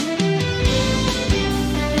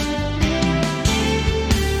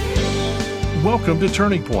welcome to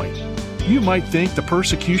Turning Point. You might think the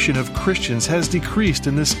persecution of Christians has decreased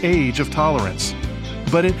in this age of tolerance,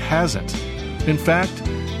 but it hasn't. In fact,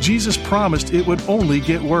 Jesus promised it would only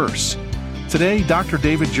get worse. Today, Dr.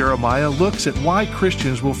 David Jeremiah looks at why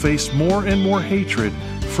Christians will face more and more hatred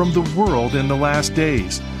from the world in the last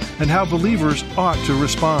days, and how believers ought to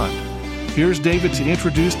respond. Here's David to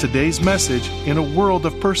introduce today's message, In a World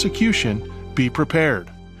of Persecution, Be Prepared.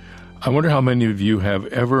 I wonder how many of you have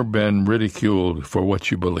ever been ridiculed for what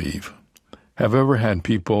you believe, have ever had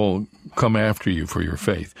people come after you for your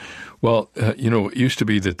faith. Well, it used to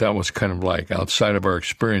be that was kind of like outside of our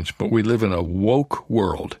experience, but we live in a woke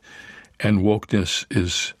world, and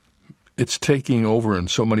wokeness it's taking over in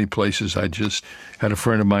so many places. I just had a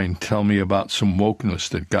friend of mine tell me about some wokeness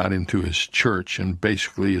that got into his church and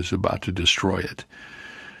basically is about to destroy it.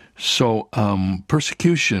 So,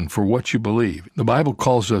 persecution for what you believe. The Bible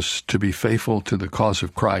calls us to be faithful to the cause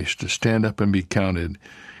of Christ, to stand up and be counted,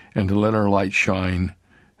 and to let our light shine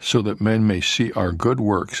so that men may see our good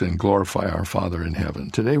works and glorify our Father in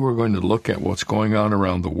heaven. Today we're going to look at what's going on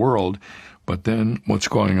around the world, but then what's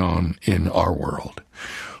going on in our world.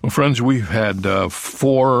 Well, friends, we've had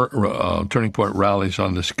 4 Turning Point rallies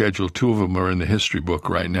on the schedule. 2 of them are in the history book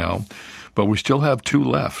right now, but we still have 2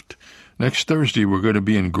 left. Next Thursday, we're going to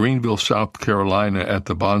be in Greenville, South Carolina at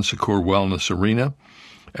the Bon Secours Wellness Arena.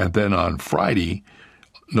 And then on Friday,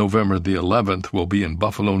 November the 11th, we'll be in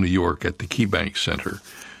Buffalo, New York at the KeyBank Center.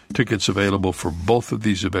 Tickets available for both of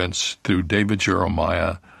these events through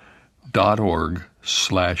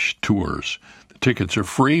davidjeremiah.org/tours. The tickets are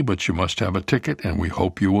free, but you must have a ticket, and we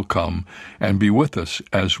hope you will come and be with us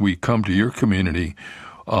as we come to your community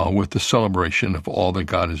with the celebration of all that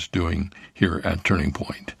God is doing here at Turning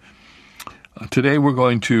Point. Today we're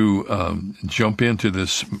going to jump into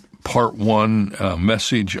this part 1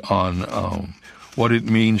 message on what it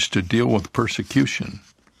means to deal with persecution.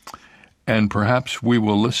 And perhaps we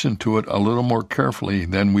will listen to it a little more carefully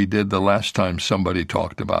than we did the last time somebody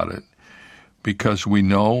talked about it, because we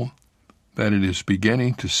know that it is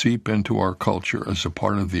beginning to seep into our culture as a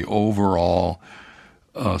part of the overall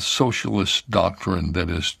socialist doctrine that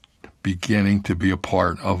is beginning to be a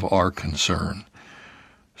part of our concern.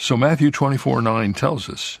 So Matthew 24:9 tells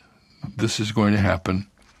us this is going to happen.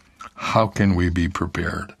 How can we be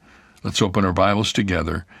prepared? Let's open our Bibles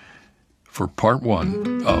together for part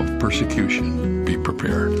 1 of Persecution. Be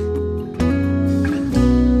prepared.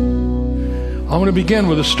 I'm going to begin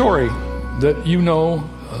with a story that you know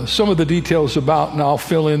some of the details about, and I'll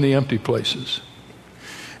fill in the empty places.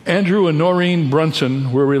 Andrew and Noreen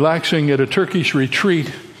Brunson were relaxing at a Turkish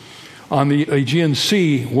retreat on the Aegean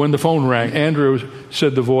Sea when the phone rang. Andrew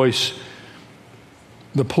said the voice,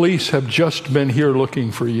 "The police have just been here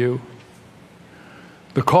looking for you."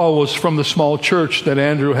 The call was from the small church that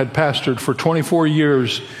Andrew had pastored for 24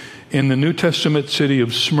 years in the New Testament city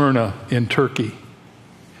of Smyrna in Turkey.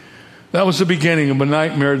 That was the beginning of a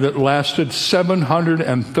nightmare that lasted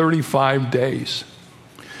 735 days.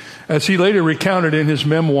 As he later recounted in his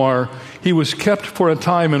memoir, he was kept for a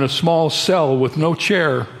time in a small cell with no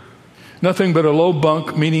chair, nothing but a low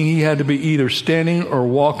bunk, meaning he had to be either standing or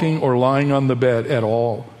walking or lying on the bed at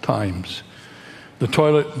all times. The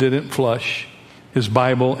toilet didn't flush. His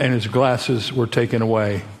Bible and his glasses were taken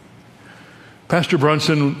away. Pastor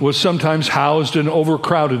Brunson was sometimes housed in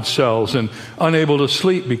overcrowded cells and unable to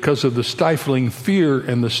sleep because of the stifling fear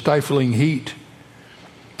and the stifling heat.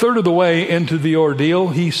 Third of the way into the ordeal,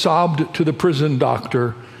 he sobbed to the prison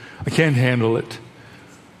doctor, "I can't handle it.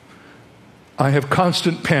 I have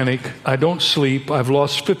constant panic. I don't sleep. I've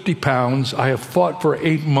lost 50 pounds. I have fought for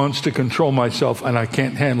 8 months to control myself, and I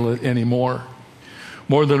can't handle it anymore."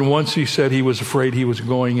 More than once he said he was afraid he was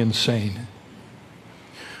going insane.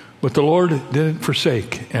 But the Lord didn't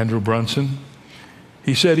forsake Andrew Brunson.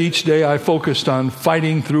 He said, "Each day I focused on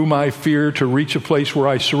fighting through my fear to reach a place where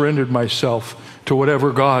I surrendered myself to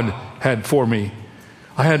whatever God had for me.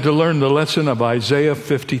 I had to learn the lesson of Isaiah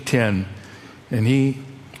 50:10, and he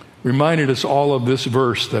reminded us all of this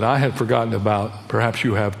verse that I had forgotten about. Perhaps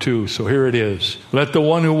you have too. So here it is. "Let the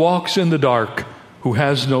one who walks in the dark, who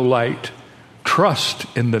has no light, trust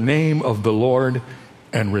in the name of the Lord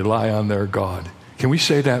and rely on their God." Can we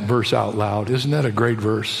say that verse out loud? Isn't that a great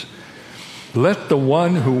verse? Let the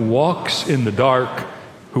one who walks in the dark,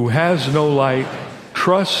 who has no light,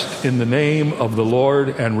 trust in the name of the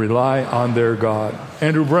Lord and rely on their God.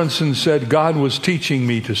 Andrew Brunson said, God was teaching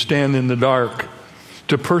me to stand in the dark,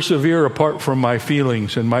 to persevere apart from my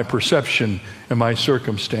feelings and my perception and my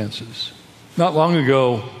circumstances. Not long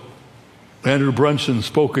ago, Andrew Brunson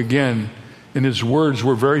spoke again, and his words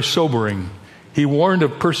were very sobering. He warned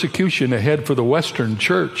of persecution ahead for the Western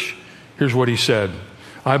church. Here's what he said.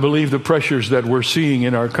 I believe the pressures that we're seeing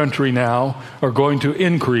in our country now are going to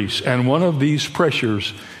increase, and one of these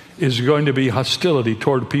pressures is going to be hostility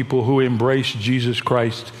toward people who embrace Jesus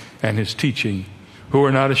Christ and his teaching, who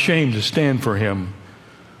are not ashamed to stand for him.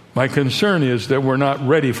 My concern is that we're not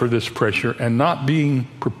ready for this pressure, and not being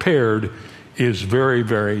prepared is very,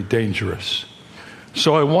 very dangerous.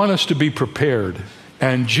 So I want us to be prepared,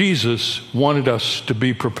 and Jesus wanted us to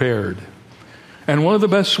be prepared. And one of the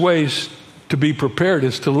best ways to be prepared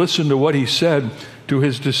is to listen to what he said to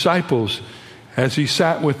his disciples as he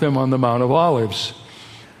sat with them on the Mount of Olives.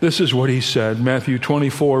 This is what he said, Matthew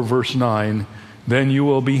 24, verse 9, "Then you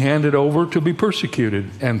will be handed over to be persecuted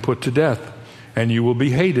and put to death, and you will be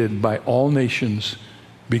hated by all nations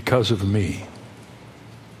because of me."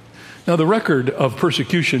 Now, the record of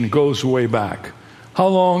persecution goes way back. How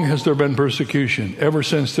long has there been persecution? Ever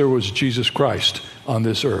since there was Jesus Christ on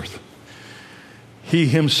this earth. He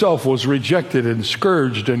himself was rejected and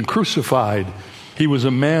scourged and crucified. He was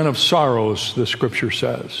a man of sorrows, the scripture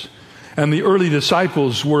says. And the early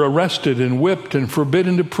disciples were arrested and whipped and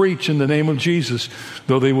forbidden to preach in the name of Jesus,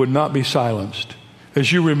 though they would not be silenced.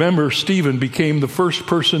 As you remember, Stephen became the first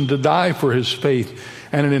person to die for his faith,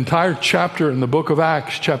 and an entire chapter in the book of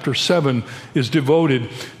Acts, chapter 7, is devoted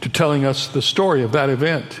to telling us the story of that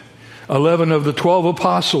event. 11 of the 12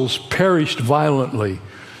 apostles perished violently.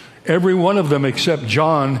 Every one of them except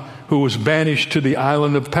John, who was banished to the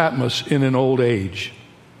island of Patmos in an old age.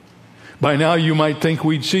 By now you might think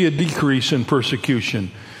we'd see a decrease in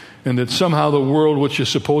persecution, and that somehow the world, which is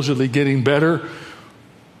supposedly getting better,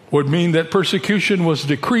 would mean that persecution was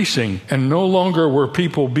decreasing and no longer were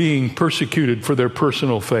people being persecuted for their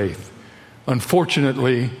personal faith.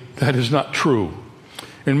 Unfortunately, that is not true.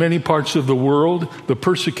 In many parts of the world, the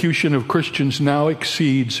persecution of Christians now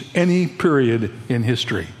exceeds any period in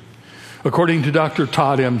history. According to Dr.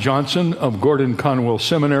 Todd M. Johnson of Gordon Conwell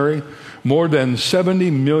Seminary, more than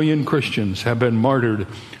 70 million Christians have been martyred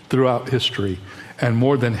throughout history, and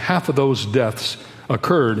more than half of those deaths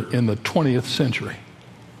occurred in the 20th century.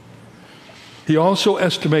 He also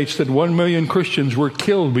estimates that 1 million Christians were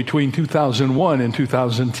killed between 2001 and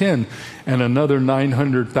 2010, and another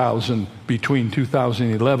 900,000 between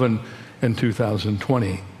 2011 and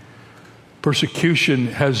 2020. Persecution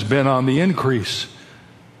has been on the increase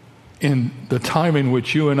in the time in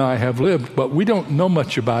which you and I have lived, but we don't know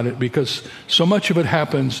much about it because so much of it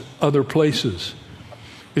happens other places.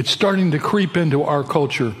 It's starting to creep into our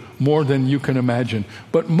culture more than you can imagine.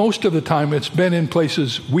 But most of the time it's been in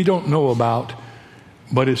places we don't know about,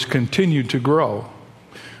 but it's continued to grow.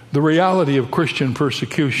 The reality of Christian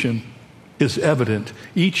persecution is evident.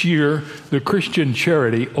 Each year, the Christian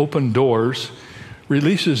charity Open Doors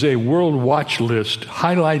releases a world watch list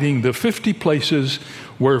highlighting the 50 places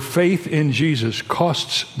where faith in Jesus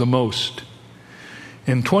costs the most.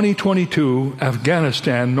 In 2022,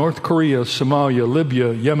 Afghanistan, North Korea, Somalia,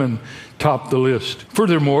 Libya, Yemen topped the list.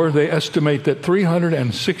 Furthermore, they estimate that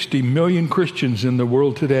 360 million Christians in the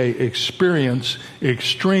world today experience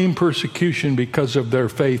extreme persecution because of their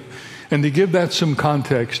faith. And to give that some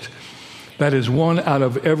context, that is 1 out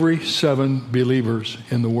of every 7 believers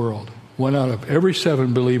in the world. 1 out of every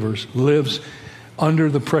 7 believers lives under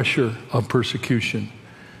the pressure of persecution.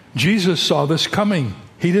 Jesus saw this coming.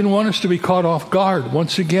 He didn't want us to be caught off guard.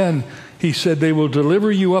 Once again, he said, they will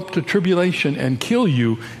deliver you up to tribulation and kill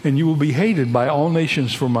you, and you will be hated by all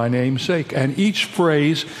nations for my name's sake. And each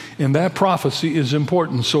phrase in that prophecy is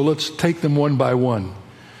important, so let's take them one by one.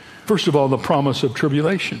 First of all, the promise of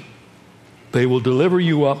tribulation. They will deliver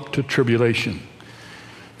you up to tribulation.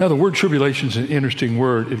 Now, the word tribulation is an interesting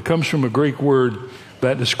word. It comes from a Greek word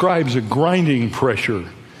that describes a grinding pressure.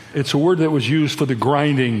 It's a word that was used for the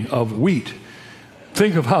grinding of wheat.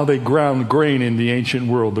 Think of how they ground grain in the ancient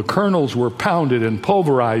world. The kernels were pounded and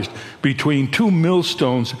pulverized between 2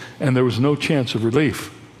 millstones, and there was no chance of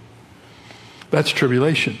relief. That's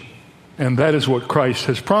tribulation. And that is what Christ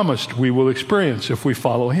has promised we will experience if we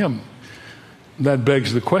follow him. That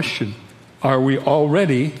begs the question, are we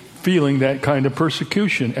already feeling that kind of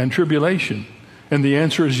persecution and tribulation? And the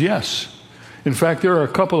answer is yes. In fact, there are a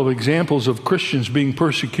couple of examples of Christians being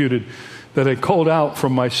persecuted that I culled out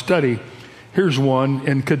from my study. Here's one.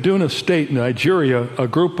 In Kaduna State, Nigeria, a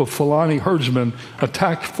group of Fulani herdsmen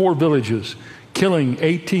attacked 4 villages, killing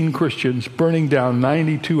 18 Christians, burning down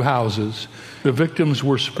 92 houses. The victims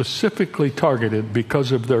were specifically targeted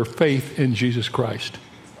because of their faith in Jesus Christ.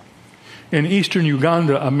 In eastern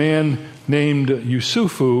Uganda, a man named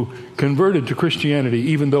Yusufu converted to Christianity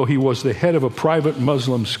even though he was the head of a private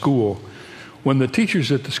Muslim school. When the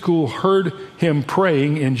teachers at the school heard him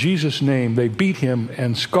praying in Jesus' name, they beat him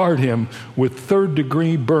and scarred him with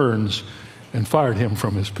third-degree burns and fired him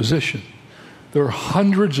from his position. There are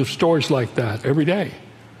hundreds of stories like that every day.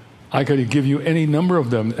 I could give you any number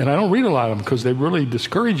of them, and I don't read a lot of them because they really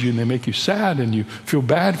discourage you and they make you sad and you feel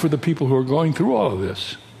bad for the people who are going through all of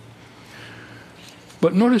this.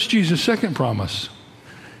 But notice Jesus' second promise.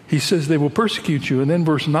 He says they will persecute you, and then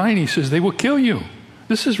verse 9 he says they will kill you.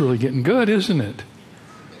 This is really getting good, isn't it?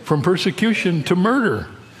 From persecution to murder.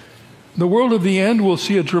 The world of the end will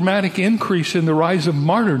see a dramatic increase in the rise of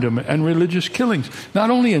martyrdom and religious killings, not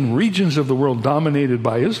only in regions of the world dominated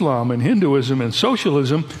by Islam and Hinduism and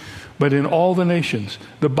socialism, but in all the nations.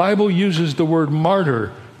 The Bible uses the word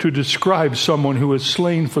martyr to describe someone who is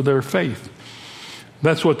slain for their faith.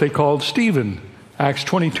 That's what they called Stephen. Acts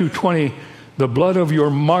 22:20, the blood of your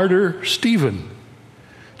martyr Stephen.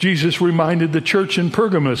 Jesus reminded the church in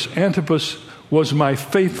Pergamos, Antipas was my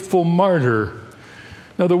faithful martyr.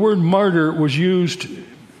 Now the word martyr was used,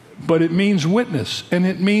 but it means witness, and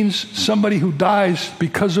it means somebody who dies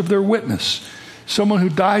because of their witness. Someone who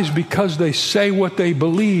dies because they say what they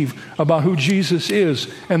believe about who Jesus is,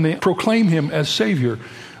 and they proclaim him as Savior.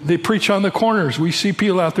 They preach on the corners. We see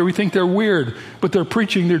people out there, we think they're weird, but they're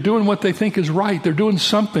preaching, they're doing what they think is right. They're doing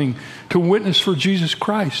something to witness for Jesus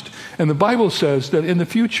Christ. And the Bible says that in the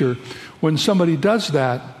future, when somebody does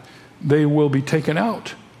that, they will be taken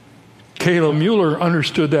out. Kayla Mueller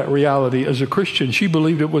understood that reality as a Christian. She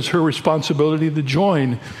believed it was her responsibility to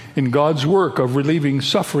join in God's work of relieving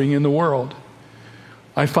suffering in the world.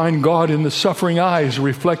 I find God in the suffering eyes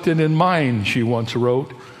reflected in mine, she once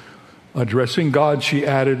wrote. Addressing God, she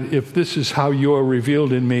added, if this is how you are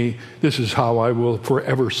revealed in me, this is how I will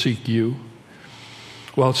forever seek you.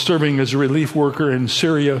 While serving as a relief worker in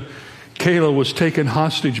Syria, Kayla was taken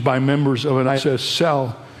hostage by members of an ISIS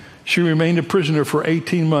cell. She remained a prisoner for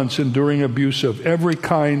 18 months, enduring abuse of every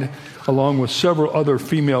kind, along with several other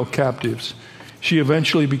female captives. She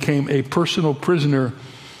eventually became a personal prisoner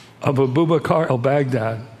of Abu Bakr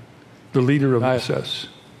al-Baghdad, the leader of ISIS.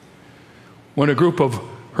 When a group of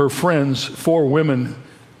her friends, 4 women,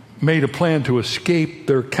 made a plan to escape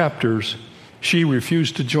their captors, she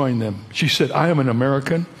refused to join them. She said, I am an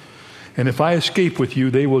American, and if I escape with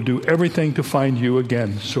you, they will do everything to find you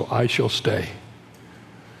again, so I shall stay.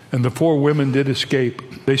 And the 4 women did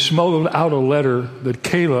escape. They smuggled out a letter that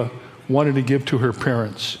Kayla wanted to give to her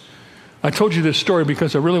parents. I told you this story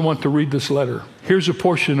because I really want to read this letter. Here's a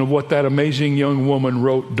portion of what that amazing young woman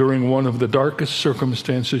wrote during one of the darkest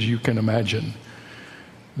circumstances you can imagine.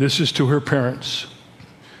 This is to her parents.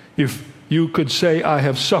 If you could say, I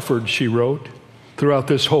have suffered, she wrote, throughout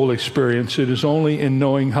this whole experience, it is only in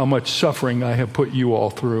knowing how much suffering I have put you all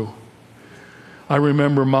through. I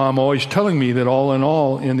remember Mom always telling me that all in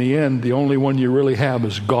all, in the end, the only one you really have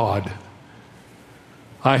is God.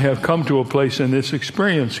 I have come to a place in this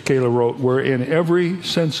experience, Kayla wrote, where in every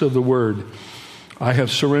sense of the word, I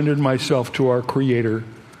have surrendered myself to our Creator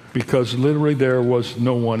because literally there was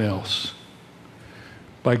no one else.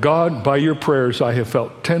 By God, by your prayers, I have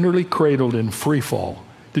felt tenderly cradled in free fall.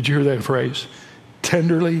 Did you hear that phrase?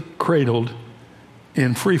 Tenderly cradled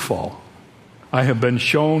in free fall. I have been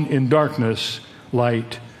shown in darkness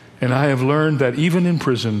light, and I have learned that even in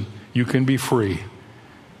prison, you can be free,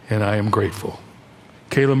 and I am grateful.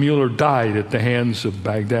 Kayla Mueller died at the hands of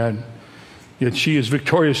Baghdad, yet she is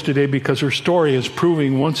victorious today because her story is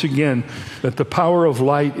proving once again that the power of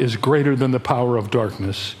light is greater than the power of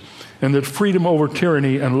darkness, and that freedom over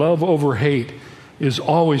tyranny and love over hate is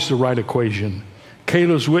always the right equation.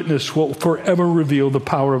 Kayla's witness will forever reveal the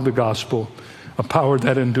power of the gospel, a power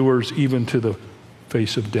that endures even to the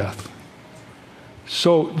face of death.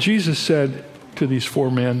 So Jesus said to these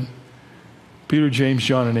 4 men, Peter, James,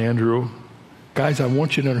 John, and Andrew, guys, I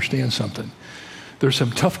want you to understand something. There's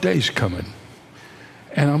some tough days coming,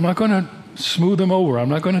 and I'm not going to smooth them over. I'm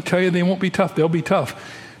not going to tell you they won't be tough. They'll be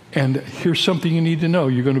tough. And here's something you need to know.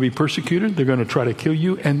 You're going to be persecuted. They're going to try to kill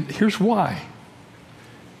you. And here's why.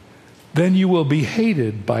 Then you will be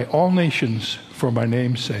hated by all nations for my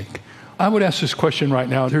name's sake. I would ask this question right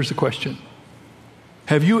now. Here's the question.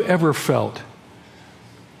 Have you ever felt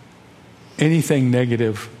anything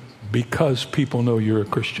negative because people know you're a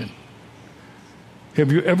Christian?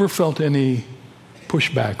 Have you ever felt any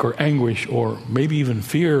pushback or anguish or maybe even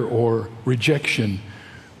fear or rejection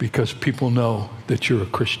because people know that you're a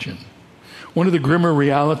Christian? One of the grimmer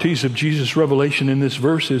realities of Jesus' revelation in this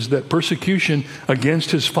verse is that persecution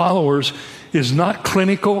against his followers is not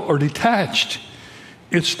clinical or detached.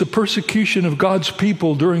 It's the persecution of God's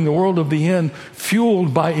people during the world of the end,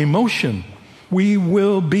 fueled by emotion. We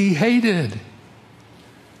will be hated.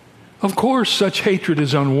 Of course, such hatred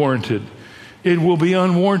is unwarranted. It will be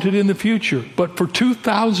unwarranted in the future. But for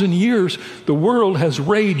 2,000 years, the world has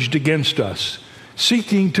raged against us,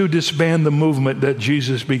 seeking to disband the movement that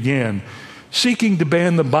Jesus began, seeking to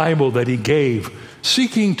ban the Bible that he gave,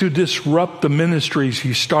 seeking to disrupt the ministries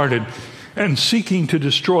he started, and seeking to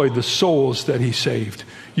destroy the souls that he saved.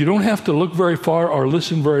 You don't have to look very far or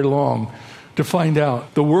listen very long to find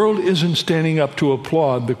out. The world isn't standing up to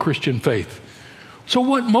applaud the Christian faith. So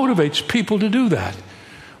what motivates people to do that?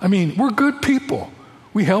 I mean, we're good people.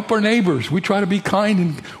 We help our neighbors. We try to be kind.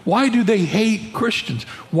 And why do they hate Christians?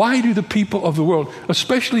 Why do the people of the world,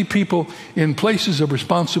 especially people in places of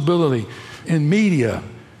responsibility, in media,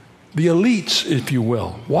 the elites, if you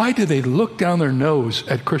will, why do they look down their nose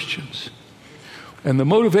at Christians? And the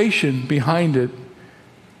motivation behind it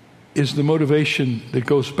is the motivation that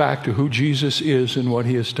goes back to who Jesus is and what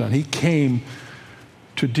he has done. He came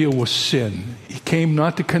to deal with sin. He came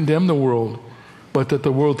not to condemn the world, but that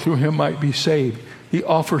the world through him might be saved. He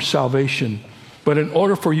offers salvation. But in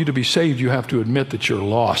order for you to be saved, you have to admit that you're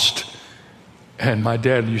lost. And my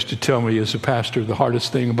dad used to tell me as a pastor, the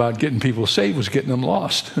hardest thing about getting people saved was getting them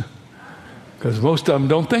lost. Because most of them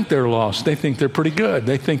don't think they're lost. They think they're pretty good.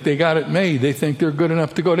 They think they got it made. They think they're good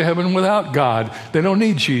enough to go to heaven without God. They don't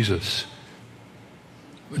need Jesus.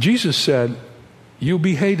 Jesus said, you'll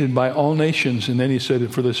be hated by all nations. And then he said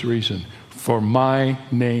it for this reason, for my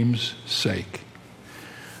name's sake.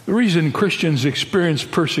 The reason Christians experience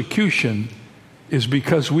persecution is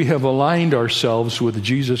because we have aligned ourselves with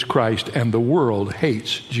Jesus Christ, and the world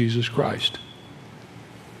hates Jesus Christ.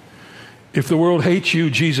 If the world hates you,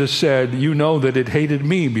 Jesus said, you know that it hated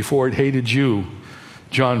me before it hated you.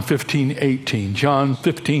 John 15:18. John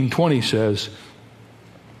 15:20 says,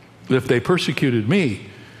 if they persecuted me,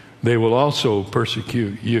 they will also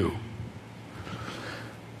persecute you.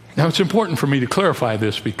 Now, it's important for me to clarify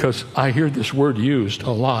this because I hear this word used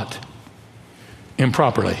a lot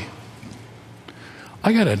improperly.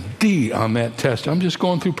 I got a D on that test. I'm just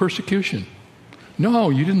going through persecution. No,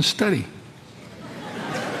 you didn't study.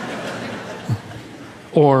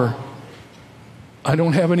 Or, I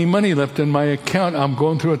don't have any money left in my account. I'm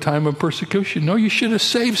going through a time of persecution. No, you should have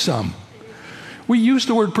saved some. We use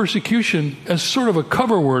the word persecution as sort of a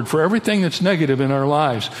cover word for everything that's negative in our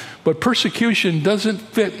lives. But persecution doesn't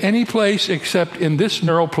fit any place except in this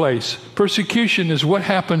narrow place. Persecution is what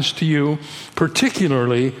happens to you,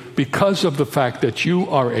 particularly because of the fact that you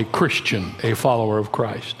are a Christian, a follower of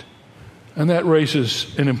Christ. And that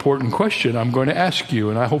raises an important question I'm going to ask you,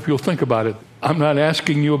 and I hope you'll think about it. I'm not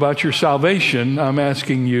asking you about your salvation. I'm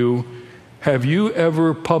asking you, have you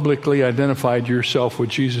ever publicly identified yourself with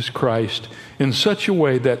Jesus Christ in such a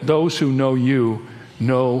way that those who know you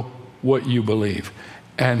know what you believe?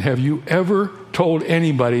 And have you ever told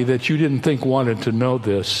anybody that you didn't think wanted to know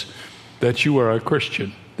this, that you are a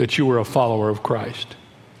Christian, that you are a follower of Christ?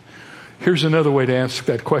 Here's another way to ask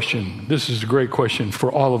that question. This is a great question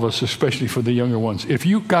for all of us, especially for the younger ones. If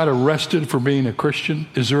you got arrested for being a Christian,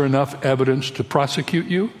 is there enough evidence to prosecute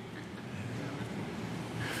you?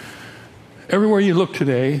 Everywhere you look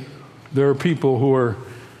today, there are people who are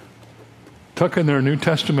tucking their New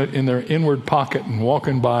Testament in their inward pocket and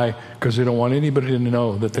walking by because they don't want anybody to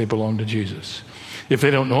know that they belong to Jesus. If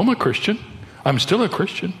they don't know I'm a Christian, I'm still a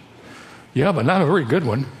Christian. Yeah, but not a very good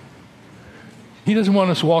one. He doesn't want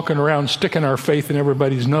us walking around sticking our faith in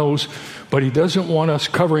everybody's nose, but he doesn't want us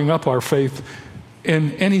covering up our faith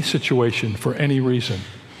in any situation for any reason.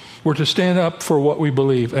 We're to stand up for what we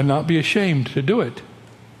believe and not be ashamed to do it.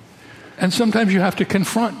 And sometimes you have to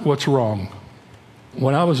confront what's wrong.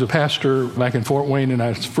 When I was a pastor back in Fort Wayne and I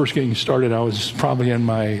was first getting started, I was probably in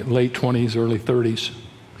my late 20s, early 30s.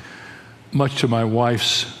 Much to my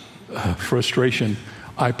wife's frustration,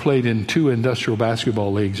 I played in 2 industrial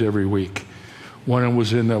basketball leagues every week. One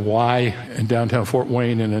was in the Y in downtown Fort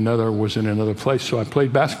Wayne and another was in another place. So I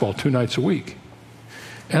played basketball 2 nights a week.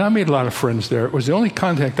 And I made a lot of friends there. It was the only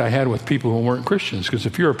contact I had with people who weren't Christians. Because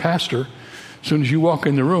if you're a pastor, as soon as you walk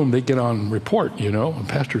in the room, they get on report, you know. The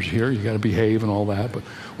pastor's here, you got to behave and all that. But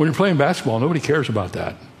when you're playing basketball, nobody cares about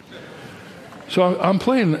that. So I'm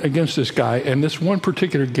playing against this guy. And this one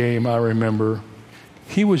particular game, I remember,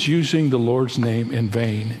 he was using the Lord's name in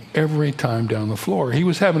vain every time down the floor. He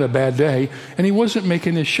was having a bad day, and he wasn't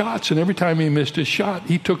making his shots. And every time he missed his shot,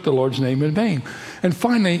 he took the Lord's name in vain. And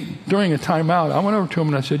finally, during a timeout, I went over to him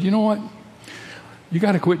and I said, you know what? You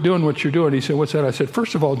got to quit doing what you're doing. He said, what's that? I said,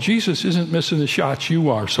 first of all, Jesus isn't missing the shots, you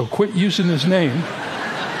are. So quit using his name.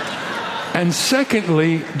 And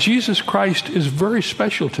secondly, Jesus Christ is very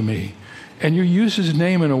special to me. and you use his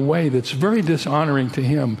name in a way that's very dishonoring to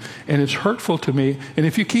him, and it's hurtful to me, and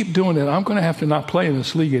if you keep doing it, I'm going to have to not play in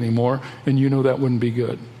this league anymore, and you know that wouldn't be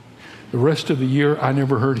good. The rest of the year, I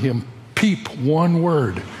never heard him peep one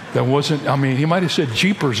word that wasn't, he might have said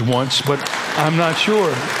Jeepers once, but I'm not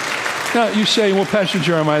sure. Now, you say, well, Pastor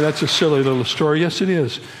Jeremiah, that's a silly little story. Yes, it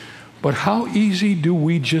is. But how easy do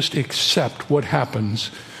we just accept what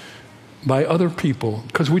happens by other people?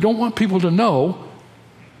 Because we don't want people to know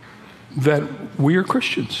that we are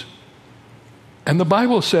Christians. And the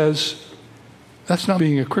Bible says that's not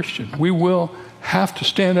being a Christian. We will have to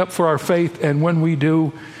stand up for our faith, and when we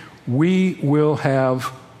do, we will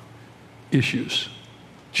have issues.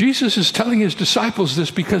 Jesus is telling his disciples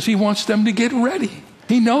this because he wants them to get ready.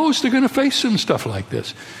 He knows they're going to face some stuff like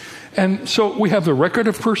this. And so we have the record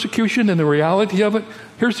of persecution and the reality of it.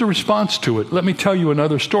 Here's the response to it. Let me tell you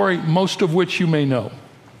another story, most of which you may know.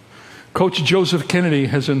 Coach Joseph Kennedy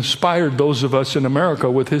has inspired those of us in America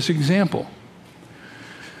with his example.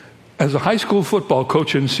 As a high school football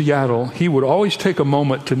coach in Seattle, he would always take a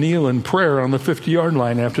moment to kneel in prayer on the 50-yard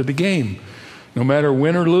line after the game. No matter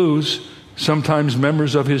win or lose, sometimes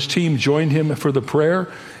members of his team joined him for the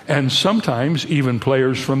prayer, and sometimes even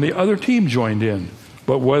players from the other team joined in.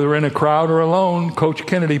 But whether in a crowd or alone, Coach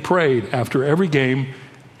Kennedy prayed after every game,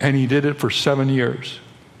 and he did it for 7 years.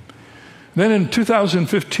 Then in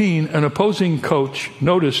 2015, an opposing coach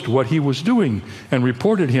noticed what he was doing and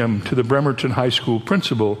reported him to the Bremerton High School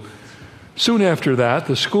principal. Soon after that,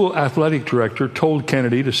 the school athletic director told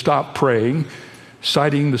Kennedy to stop praying,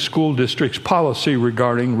 citing the school district's policy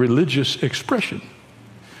regarding religious expression.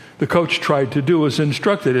 The coach tried to do as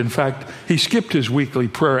instructed. In fact, he skipped his weekly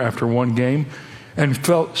prayer after one game and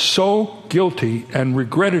felt so guilty and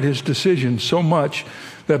regretted his decision so much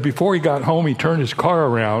that before he got home, he turned his car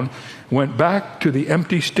around, went back to the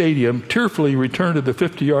empty stadium, tearfully returned to the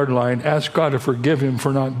 50-yard line, asked God to forgive him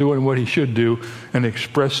for not doing what he should do, and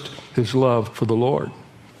expressed his love for the Lord.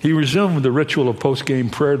 He resumed the ritual of post-game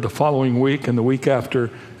prayer the following week and the week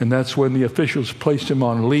after, and that's when the officials placed him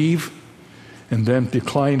on leave and then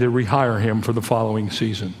declined to rehire him for the following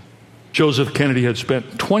season. Joseph Kennedy had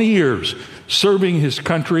spent 20 years serving his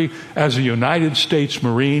country as a United States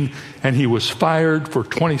Marine, and he was fired for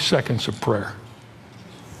 20 seconds of prayer.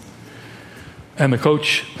 And the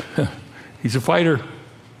coach, he's a fighter.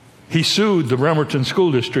 He sued the Bremerton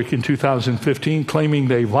School District in 2015, claiming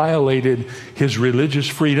they violated his religious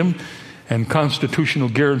freedom and constitutional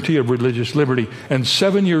guarantee of religious liberty. And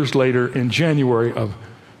 7 years later, in January of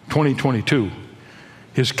 2022,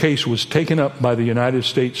 his case was taken up by the United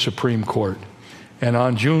States Supreme Court. And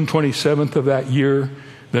on June 27th of that year,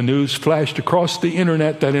 the news flashed across the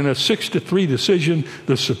internet that in a 6-3 decision,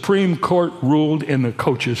 the Supreme Court ruled in the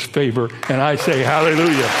coach's favor. And I say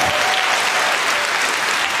hallelujah.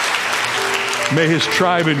 May his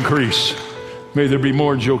tribe increase. May there be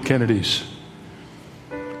more Joe Kennedys.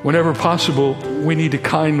 Whenever possible, we need to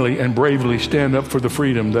kindly and bravely stand up for the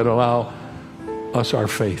freedom that allow us our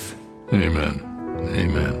faith. Amen.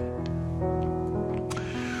 Amen.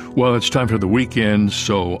 Well, it's time for the weekend,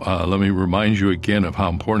 so let me remind you again of how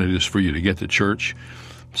important it is for you to get to church.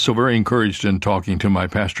 So very encouraged in talking to my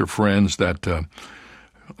pastor friends that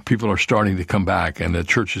people are starting to come back and the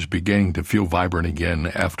church is beginning to feel vibrant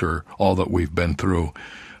again after all that we've been through.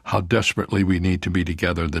 How desperately we need to be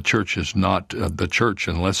together. The church is not the church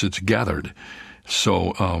unless it's gathered.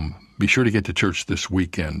 So be sure to get to church this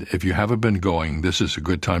weekend. If you haven't been going, this is a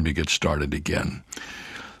good time to get started again.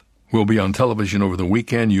 We'll be on television over the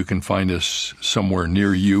weekend. You can find us somewhere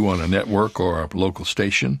near you on a network or a local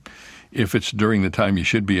station. If it's during the time you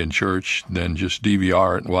should be in church, then just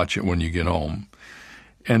DVR it and watch it when you get home.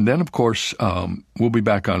 And then, of course, we'll be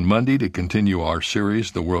back on Monday to continue our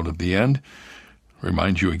series, The World of the End.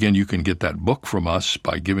 Remind you again, you can get that book from us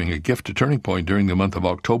by giving a gift to Turning Point during the month of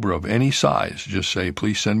October of any size. Just say,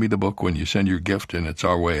 please send me the book when you send your gift, and it's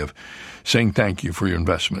our way of saying thank you for your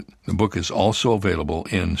investment. The book is also available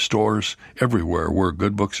in stores everywhere where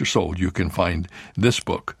good books are sold. You can find this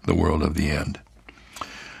book, The World of the End.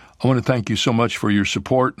 I want to thank you so much for your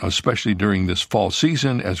support, especially during this fall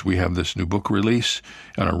season as we have this new book release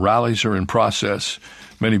and our rallies are in process.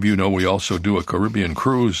 Many of you know we also do a Caribbean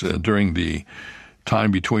cruise during the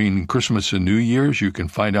time between Christmas and New Year's. You can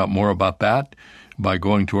find out more about that by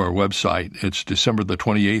going to our website. It's December the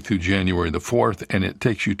 28th through January the 4th, and it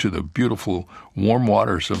takes you to the beautiful warm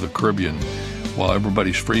waters of the Caribbean while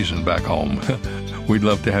everybody's freezing back home. We'd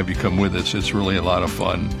love to have you come with us. It's really a lot of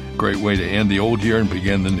fun. Great way to end the old year and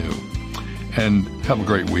begin the new. And have a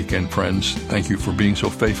great weekend, friends. Thank you for being so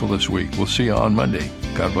faithful this week. We'll see you on Monday.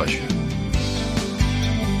 God bless you.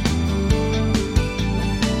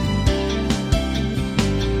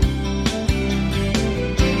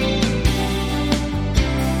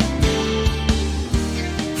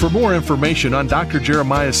 For more information on Dr.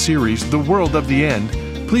 Jeremiah's series, The World of the End,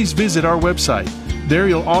 please visit our website. There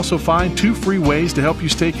you'll also find 2 free ways to help you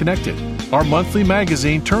stay connected: our monthly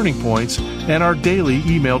magazine, Turning Points, and our daily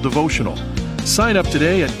email devotional. Sign up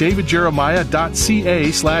today at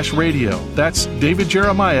davidjeremiah.ca/radio. That's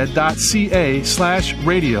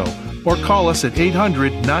davidjeremiah.ca/radio. Or call us at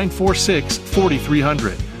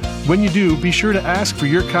 800-946-4300. When you do, be sure to ask for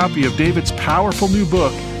your copy of David's powerful new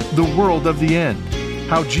book, The World of the End: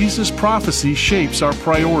 How Jesus' Prophecy Shapes Our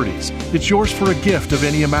Priorities. It's yours for a gift of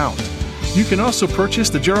any amount. You can also purchase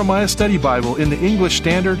the Jeremiah Study Bible in the English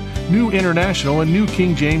Standard, New International, and New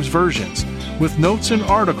King James versions, with notes and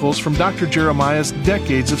articles from Dr. Jeremiah's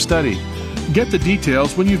decades of study. Get the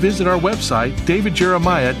details when you visit our website,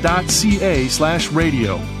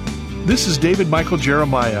 davidjeremiah.ca/radio. This is David Michael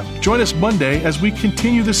Jeremiah. Join us Monday as we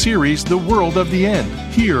continue the series, The World of the End,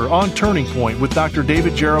 here on Turning Point with Dr.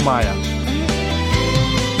 David Jeremiah.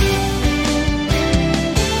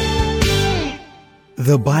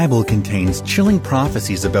 The Bible contains chilling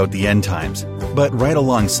prophecies about the end times, but right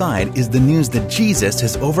alongside is the news that Jesus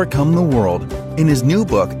has overcome the world. In his new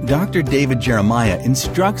book, Dr. David Jeremiah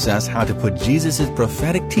instructs us how to put Jesus'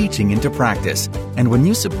 prophetic teaching into practice. And when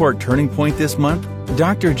you support Turning Point this month,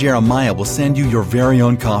 Dr. Jeremiah will send you your very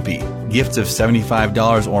own copy. Gifts of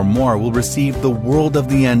 $75 or more will receive the World of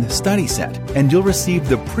the End study set, and you'll receive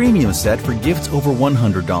the premium set for gifts over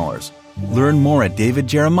 $100. Learn more at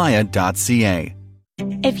davidjeremiah.ca.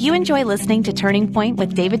 If you enjoy listening to Turning Point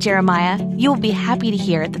with David Jeremiah, you will be happy to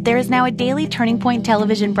hear that there is now a daily Turning Point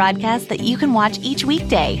television broadcast that you can watch each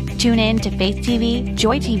weekday. Tune in to Faith TV,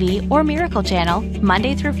 Joy TV, or Miracle Channel,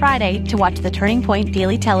 Monday through Friday, to watch the Turning Point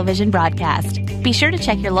daily television broadcast. Be sure to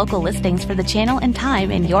check your local listings for the channel and time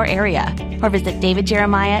in your area, or visit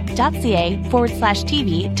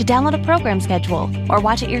davidjeremiah.ca/TV to download a program schedule or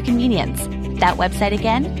watch at your convenience. That website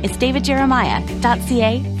again is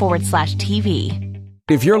davidjeremiah.ca/TV.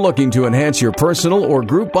 If you're looking to enhance your personal or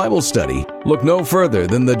group Bible study, look no further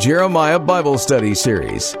than the Jeremiah Bible Study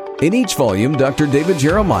Series. In each volume, Dr. David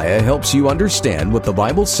Jeremiah helps you understand what the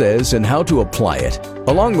Bible says and how to apply it.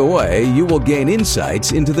 Along the way, you will gain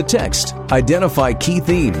insights into the text, identify key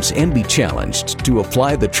themes, and be challenged to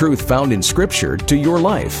apply the truth found in Scripture to your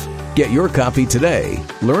life. Get your copy today.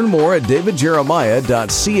 Learn more at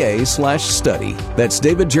davidjeremiah.ca/study. That's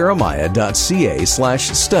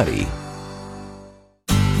davidjeremiah.ca/study.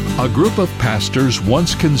 A group of pastors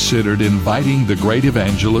once considered inviting the great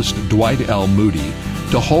evangelist Dwight L. Moody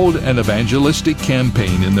to hold an evangelistic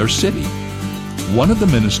campaign in their city. One of the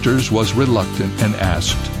ministers was reluctant and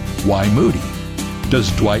asked, "Why Moody?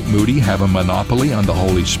 Does Dwight Moody have a monopoly on the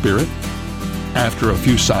Holy Spirit?" After a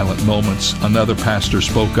few silent moments, another pastor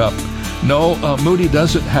spoke up, "No, Moody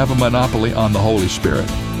doesn't have a monopoly on the Holy Spirit,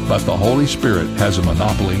 but the Holy Spirit has a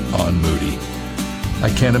monopoly on Moody." I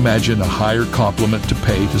can't imagine a higher compliment to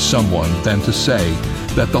pay to someone than to say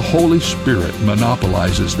that the Holy Spirit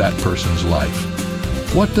monopolizes that person's life.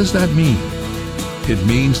 What does that mean? It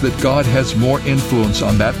means that God has more influence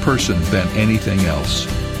on that person than anything else.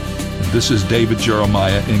 This is David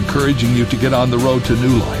Jeremiah encouraging you to get on the road to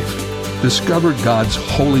new life. Discover God's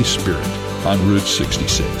Holy Spirit on Route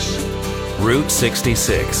 66. Route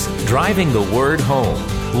 66, driving the word home.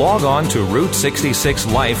 Log on to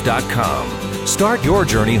Route66Life.com. Start your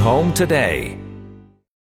journey home today.